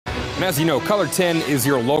And as you know, Color 10 is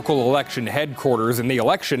your local election headquarters, and the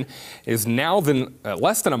election is now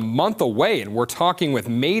less than a month away, and we're talking with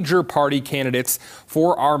major party candidates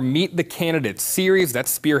for our Meet the Candidates series.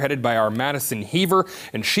 That's spearheaded by our Madison Hever,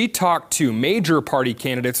 and she talked to major party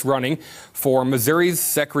candidates running for Missouri's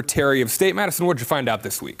Secretary of State. Madison, what did you find out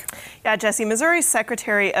this week? Yeah, Jesse, Missouri's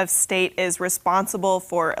Secretary of State is responsible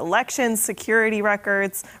for elections, securities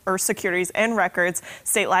and records,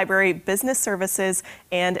 state library, business services,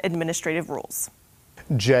 and administrative rules.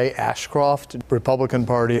 J. Ashcroft, Republican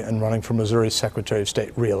Party, and running for Missouri's Secretary of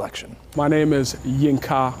State re-election. My name is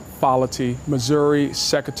Yinka, Faleti, Missouri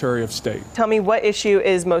Secretary of State. Tell me, what issue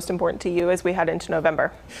is most important to you as we head into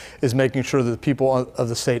November? Is making sure that the people of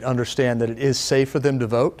the state understand that it is safe for them to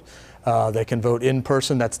vote. They can vote in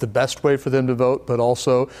person. That's the best way for them to vote, but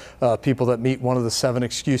also people that meet one of the 7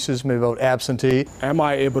 excuses may vote absentee. Am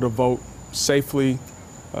I able to vote safely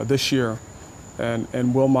this year,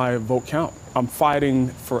 and will my vote count? I'm fighting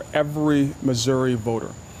for every Missouri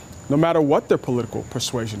voter, no matter what their political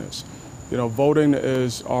persuasion is. You know, voting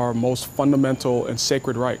is our most fundamental and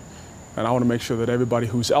sacred right, and I want to make sure that everybody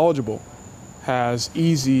who's eligible has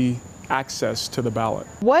easy access to the ballot.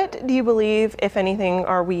 What do you believe, if anything,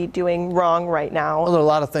 are we doing wrong right now? Well, there are a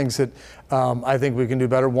lot of things that I think we can do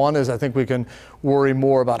better. One is I think we can worry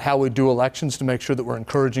more about how we do elections to make sure that we're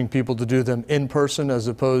encouraging people to do them in person as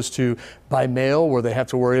opposed to by mail, where they have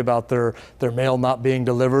to worry about their mail not being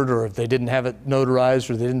delivered, or if they didn't have it notarized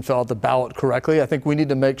or they didn't fill out the ballot correctly. I think we need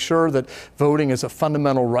to make sure that voting is a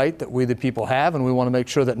fundamental right that we the people have, and we want to make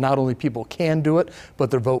sure that not only people can do it,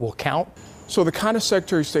 but their vote will count. So the kind of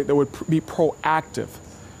Secretary of State that would be proactive,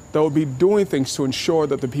 that would be doing things to ensure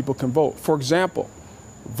that the people can vote. For example,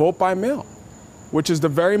 vote by mail, which is the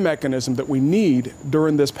very mechanism that we need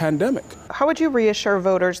during this pandemic. How would you reassure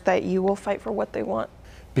voters that you will fight for what they want?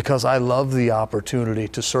 Because I love the opportunity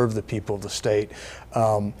to serve the people of the state.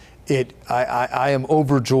 I am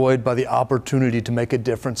overjoyed by the opportunity to make a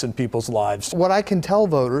difference in people's lives. What I can tell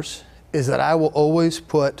voters is that I will always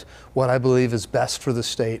put what I believe is best for the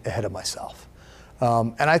state ahead of myself.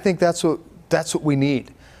 And I think that's what we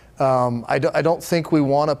need. I don't think we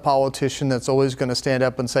want a politician that's always going to stand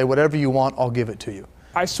up and say, whatever you want, I'll give it to you.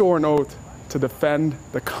 I swore an oath to defend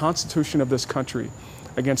the Constitution of this country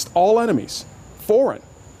against all enemies, foreign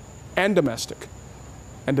and domestic.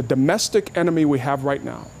 And the domestic enemy we have right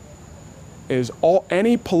now is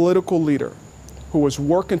any political leader who is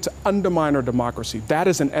working to undermine our democracy. That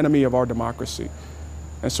is an enemy of our democracy.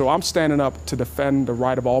 And so I'm standing up to defend the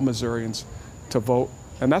right of all Missourians to vote,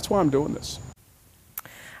 and that's why I'm doing this.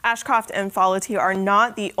 Ashcroft and Faleti are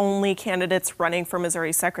not the only candidates running for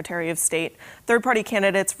Missouri Secretary of State. Third-party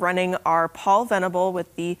candidates running are Paul Venable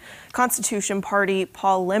with the Constitution Party,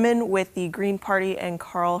 Paul Lehmann with the Green Party, and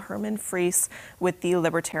Herman-Freese with the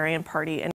Libertarian Party.